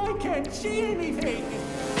this. I can't see anything.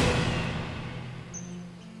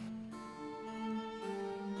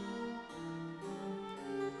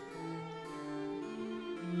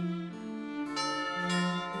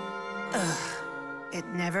 It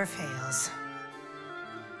never fails.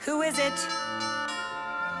 Who is it?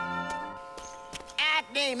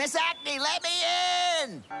 Acne! Miss Acne, let me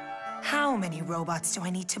in! How many robots do I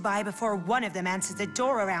need to buy before one of them answers the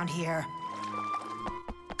door around here?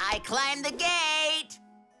 I climbed the gate!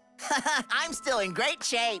 I'm still in great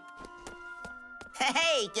shape.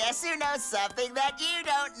 Hey, guess who knows something that you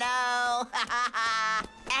don't know?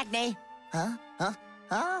 Acne. Huh?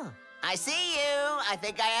 Oh. I see you. I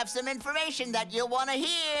think I have some information that you'll want to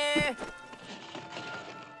hear.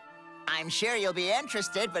 I'm sure you'll be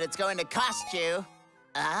interested, but it's going to cost you.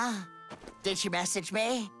 Did she message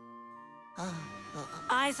me?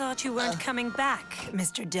 I thought you weren't coming back,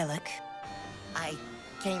 Mr. Dillick. I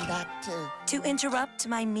came back to... To interrupt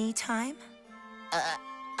my me time?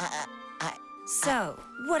 So,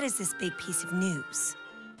 what is this big piece of news?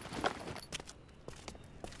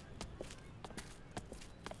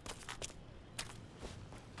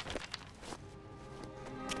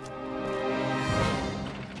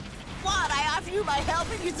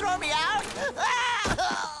 and you throw me out?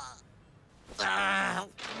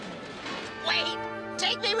 Wait!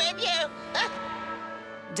 Take me with you!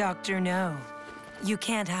 Doctor, no. You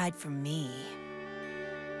can't hide from me.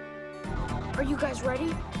 Are you guys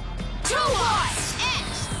ready? Tobot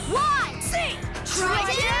X, Y, Z,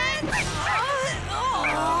 Triton!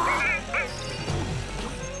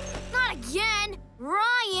 Not again!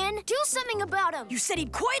 Ryan, do something about him! You said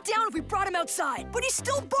he'd quiet down if we brought him outside, but he's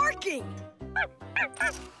still barking!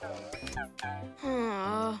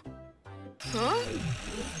 Huh?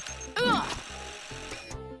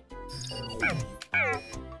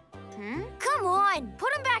 Come on,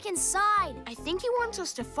 put him back inside. I think he wants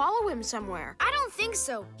us to follow him somewhere. I don't think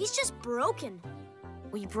so. He's just broken.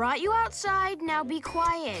 We brought you outside, now be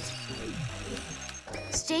quiet.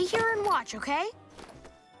 Stay here and watch, okay?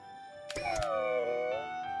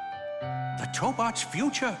 The Tobot's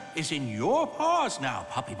future is in your paws now,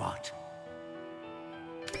 Puppybot.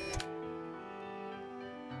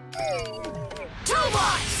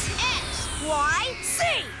 Tobots X, Y, Z,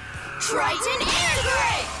 Triton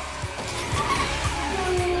integrate!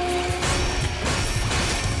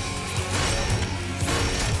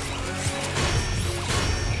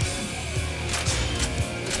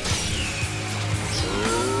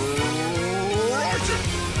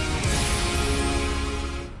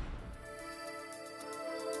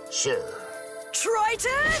 Sir.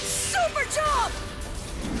 Triton Super Jump!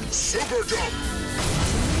 Super Jump!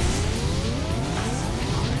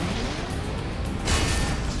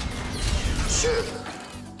 Sir.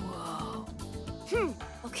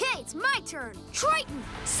 Okay, it's my turn. Triton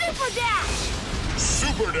Super Dash!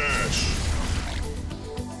 Super Dash!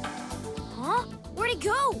 Huh? Where'd he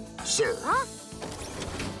go? Sir. Huh?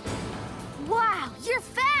 Wow, you're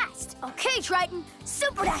fast! Okay, Triton,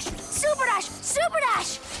 Super Dash! Super Dash! Super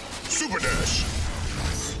Dash! Super Dash!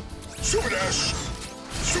 Super Dash!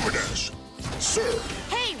 Super Dash! Sir!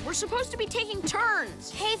 Hey, we're supposed to be taking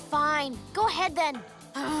turns. Hey, fine. Go ahead then.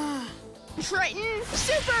 Triton,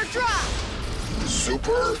 Super Drop!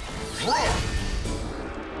 Super Drop!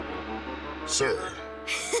 Sir.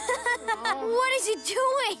 What is he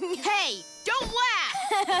doing? Hey, don't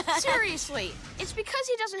laugh! Seriously, it's because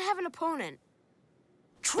he doesn't have an opponent.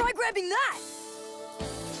 Try grabbing that!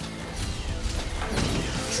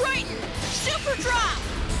 Triton, Super Drop!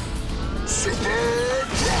 Super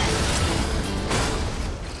Drop!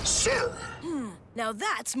 Sir! Now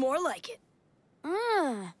that's more like it.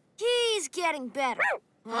 He's getting better.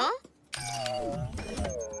 Huh?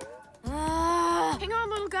 Hang on,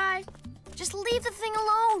 little guy. Just leave the thing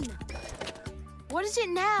alone. What is it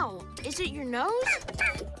now? Is it your nose?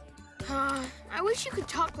 I wish you could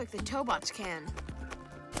talk like the Tobots can.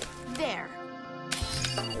 There.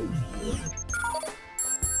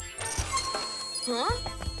 Huh?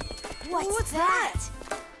 What's that?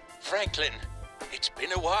 Franklin, it's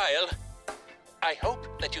been a while. I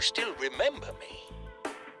hope that you still remember me.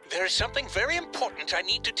 There is something very important I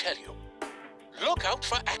need to tell you. Look out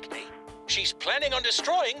for Acne. She's planning on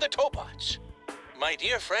destroying the Tobots. My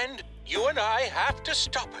dear friend, you and I have to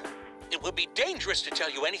stop her. It will be dangerous to tell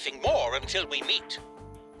you anything more until we meet.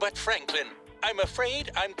 But Franklin, I'm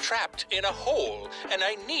afraid I'm trapped in a hole, and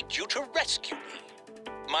I need you to rescue me.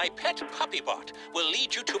 My pet Puppybot will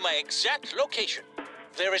lead you to my exact location.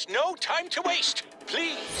 There is no time to waste.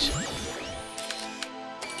 Please.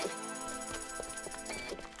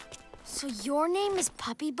 So your name is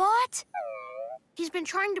Puppybot? He's been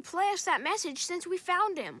trying to play us that message since we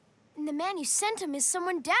found him. And the man you sent him is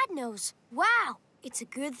someone Dad knows. Wow, it's a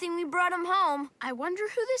good thing we brought him home. I wonder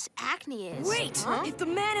who this Acne is. Wait, if the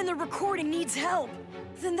man in the recording needs help,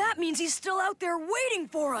 then that means he's still out there waiting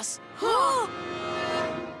for us.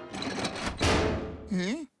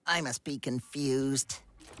 I must be confused.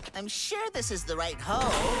 I'm sure this is the right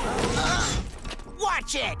hole.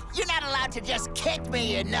 Watch it! You're not allowed to just kick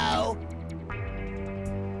me, you know.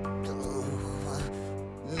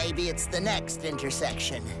 Maybe it's the next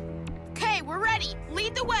intersection. Okay, we're ready.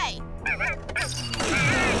 Lead the way.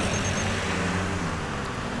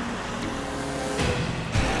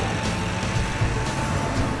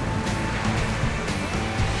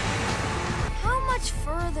 How much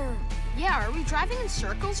further? Yeah, are we driving in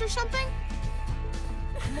circles or something?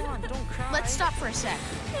 Come on, don't cry. Let's stop for a sec.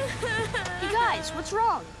 Hey guys, what's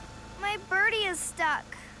wrong? My birdie is stuck.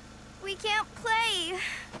 We can't play.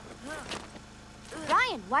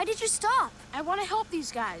 Ryan, why did you stop? I want to help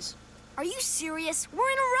these guys. Are you serious? We're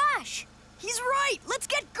in a rush. He's right. Let's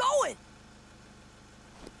get going.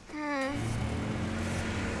 You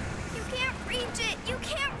can't reach it. You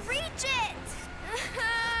can't reach it.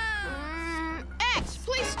 X,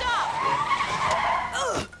 please stop.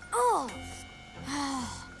 Oh.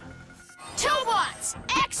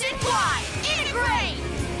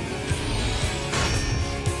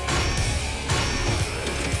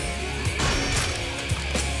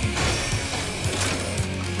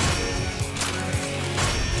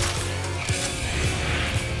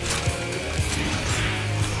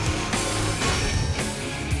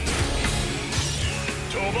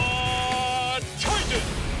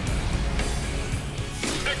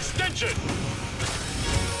 extension!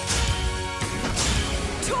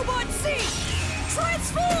 Tobot C!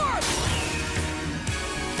 Transform!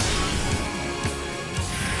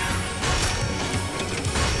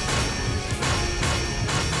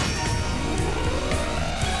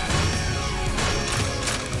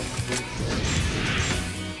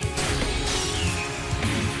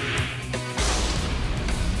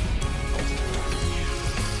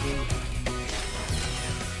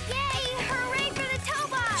 Yay! Hooray for the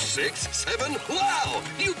Tobots! 6, 7, wow!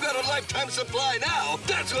 You've got a lifetime supply now!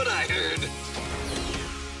 That's what I heard!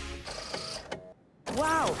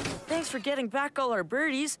 Wow, thanks for getting back all our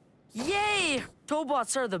birdies. Yay!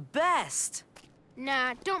 Tobots are the best.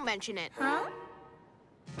 Nah, don't mention it. Huh?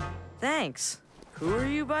 Thanks. Who are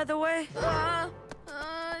you, by the way?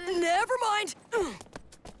 Never mind.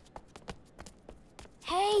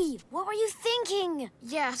 Hey, what were you thinking?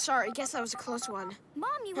 Yeah, sorry, guess that was a close one. Mom,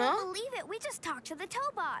 you won't believe it. We just talked to the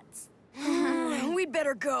Tobots. We'd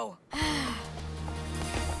better go.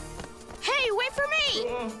 Hey, wait for me!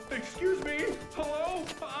 Excuse me? Hello?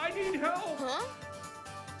 I need help. Huh?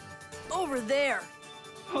 Over there.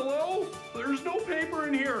 Hello? There's no paper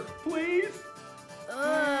in here. Please?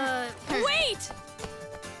 Wait!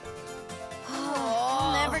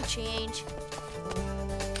 I'll never change.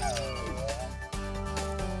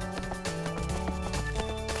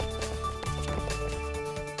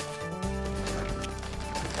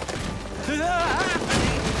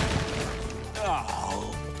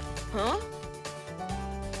 Oh. Huh?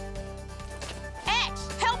 X,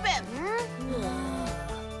 help him!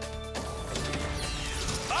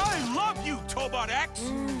 I love you, Tobot X!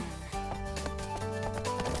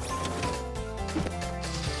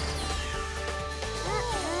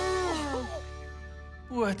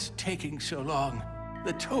 What's taking so long?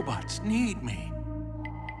 The Tobots need me.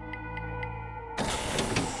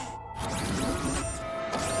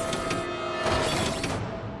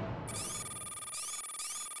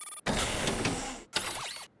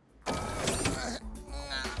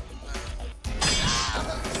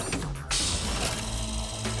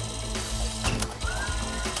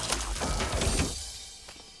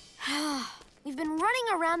 We've been running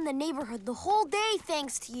around the neighborhood the whole day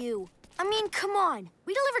thanks to you. I mean, come on.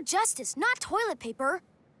 We deliver justice, not toilet paper.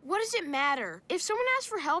 What does it matter? If someone asks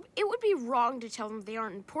for help, it would be wrong to tell them they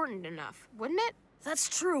aren't important enough, wouldn't it? That's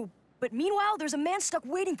true. But meanwhile, there's a man stuck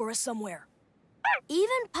waiting for us somewhere.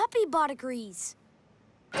 Even Puppy Bot agrees.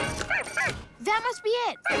 That must be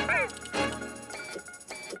it.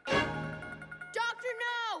 Dr.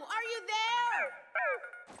 No, are you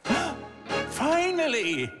there?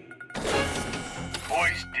 Finally!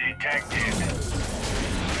 Voice detected.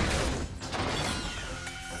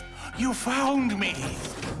 You found me!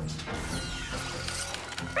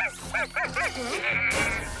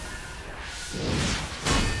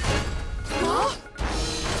 Huh?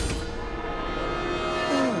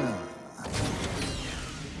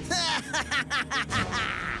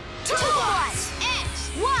 Tobots!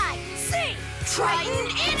 X, Y, Z! Triton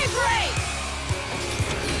integrate!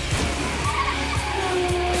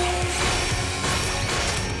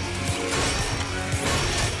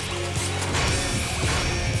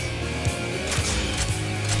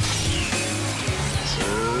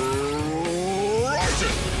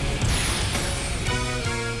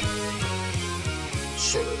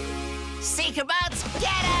 Seeker bots, get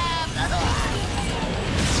him!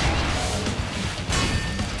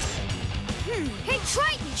 Hey,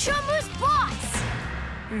 Triton, show 'em who's boss!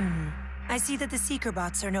 I see that the Seeker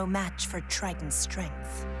bots are no match for Triton's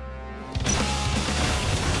strength.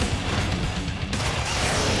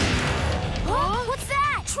 Huh? What's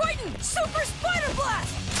that? Triton, Super Spider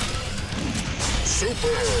Blast!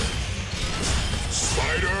 Super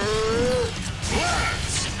Spider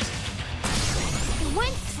Blast! It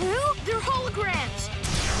went through? They're holograms.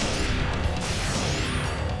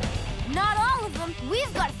 Not all of them.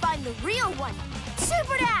 We've got to find the real one.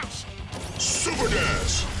 Super Dash! Super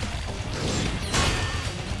Dash!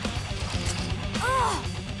 Ugh!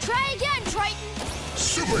 Try again, Triton!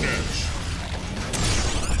 Super Dash!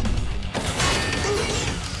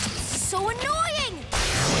 So annoying!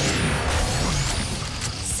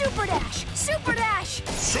 Super Dash! Super Dash!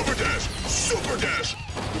 Super Dash! Super Dash!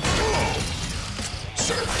 Oh!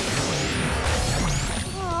 Sir!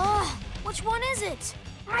 Which one is it?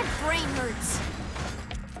 My brain hurts.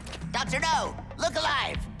 Dr. No, look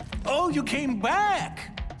alive! Oh, you came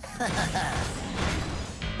back!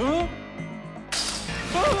 Huh?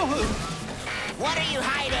 Oh. What are you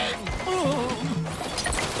hiding?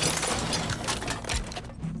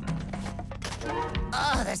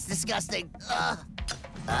 Oh, that's disgusting. Huh?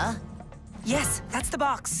 Yes, that's the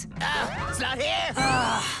box. It's not here!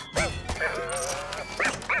 Huh?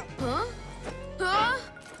 Huh?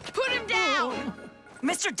 Put him down!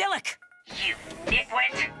 Mr. Dillick! You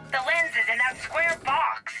nitwit! The lens is in that square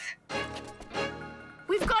box!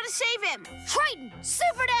 We've got to save him! Triton,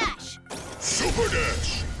 Super Dash! Super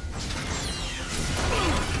Dash!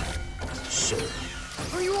 Sir.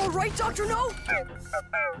 Are you all right, Dr. No?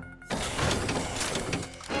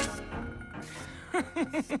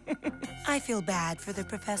 I feel bad for the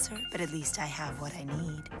professor, but at least I have what I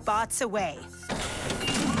need. Bots away.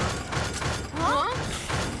 Huh?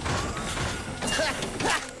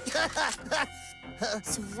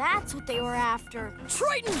 So that's what they were after.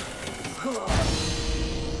 Triton!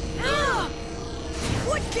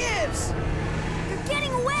 What gives? You're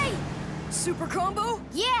getting away! Super combo?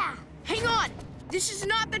 Yeah! Hang on! This is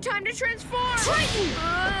not the time to transform!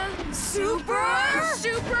 Triton! Super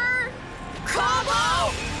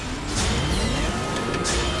combo!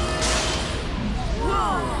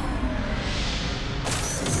 Whoa!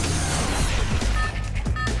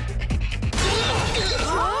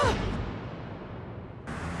 Huh?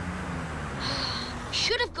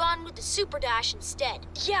 Should have gone with the Super Dash instead.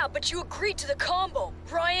 Yeah, but you agreed to the combo,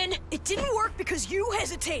 Ryan. It didn't work because you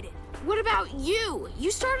hesitated. What about you?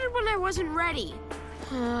 You started when I wasn't ready.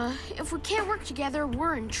 If we can't work together,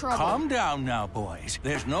 we're in trouble. Calm down now, boys.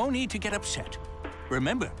 There's no need to get upset.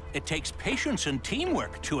 Remember, it takes patience and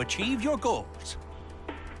teamwork to achieve your goals.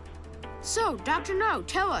 So, Dr. No,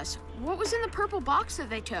 tell us, what was in the purple box that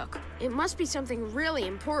they took? It must be something really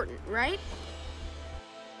important, right?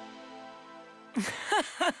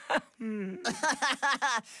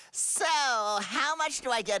 So, how much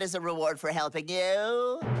do I get as a reward for helping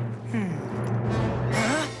you?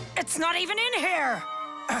 It's not even in here!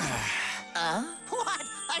 What?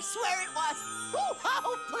 I swear it was!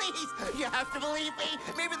 Oh, please! You have to believe me!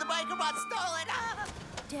 Maybe the microbot stole it!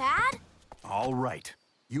 Dad? All right.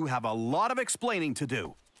 You have a lot of explaining to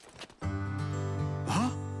do.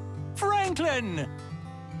 Franklin!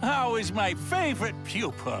 How is my favorite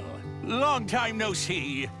pupil? Long time no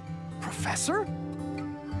see. Professor?